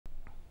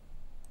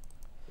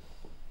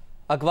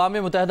अक़वाम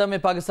मुत्तहिदा में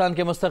पाकिस्तान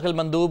के मुस्तक़िल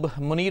मंदूब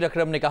मुनीर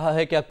अकरम ने कहा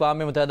है कि अक़वाम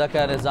मुत्तहिदा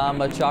का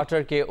निज़ाम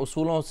चार्टर के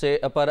उसूलों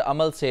पर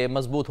अमल से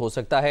मजबूत हो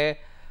सकता है।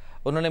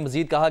 उन्होंने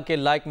मज़ीद कहा कि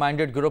लाइक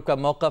माइंडेड ग्रुप का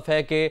मौक़िफ़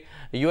है कि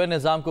UN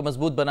निज़ाम को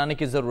मजबूत बनाने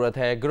की ज़रूरत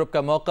है। ग्रुप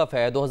का मौक़िफ़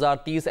है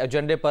 2030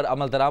 एजेंडे पर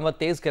अमल दरामद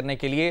तेज़ करने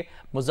के लिए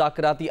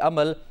मुज़ाकराती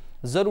अमल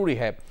ज़रूरी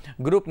है।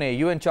 ग्रुप ने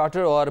UN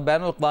चार्टर और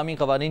बैनुल-अक़वामी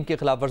क़वानीन की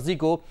खिलाफ वर्जी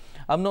को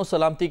अमन व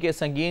सलामती के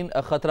संगीन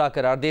ख़तरा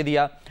करार दे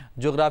दिया।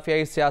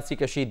 जोग्राफियाई सियासी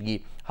कशीदगी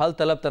हल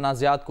तलब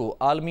तनाज़ात को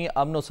आलमी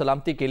अमन व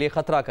सलामती के लिए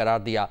ख़तरा करार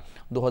दिया।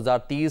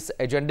 2030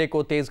 एजेंडे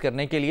को तेज़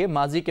करने के लिए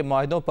माजी के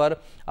मुआहदों पर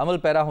अमल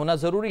पैरा होना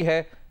ज़रूरी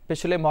है।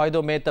 पिछले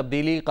मुआहदों में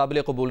तब्दीली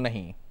काबिल कबूल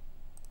नहीं।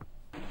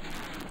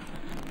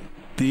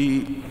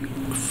 The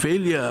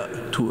failure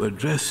to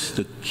address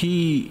the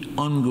key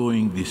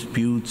ongoing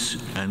disputes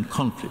and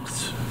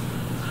conflicts,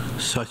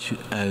 such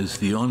as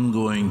the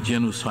ongoing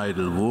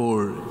genocidal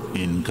war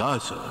in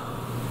Gaza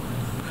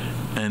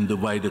and the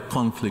wider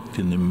conflict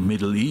in the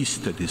Middle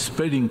East that is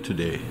spreading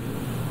today,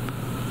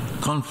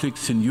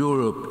 conflicts in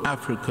Europe,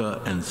 Africa,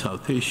 and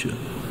South Asia,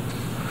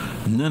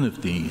 none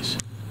of these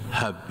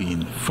have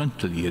been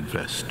frontally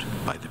addressed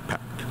by the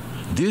Pact.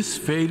 This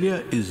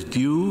failure is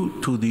due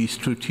to the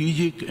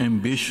strategic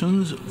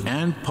ambitions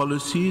and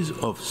policies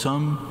of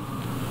some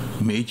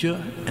major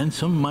and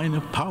some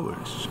minor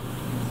powers.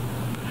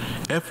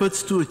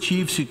 Efforts to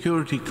achieve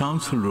Security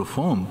Council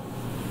reform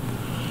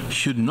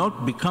should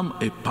not become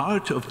a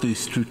part of the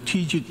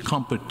strategic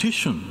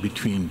competition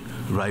between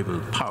rival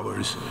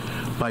powers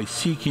by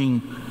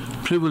seeking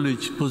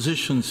privileged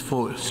positions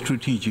for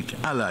strategic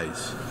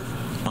allies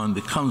on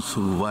the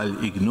Council while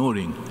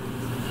ignoring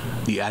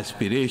the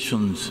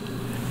aspirations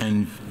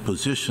and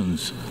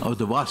positions of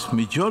the vast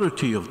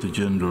majority of the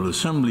General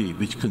Assembly,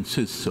 which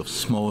consists of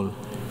small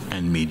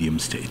and medium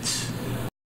states.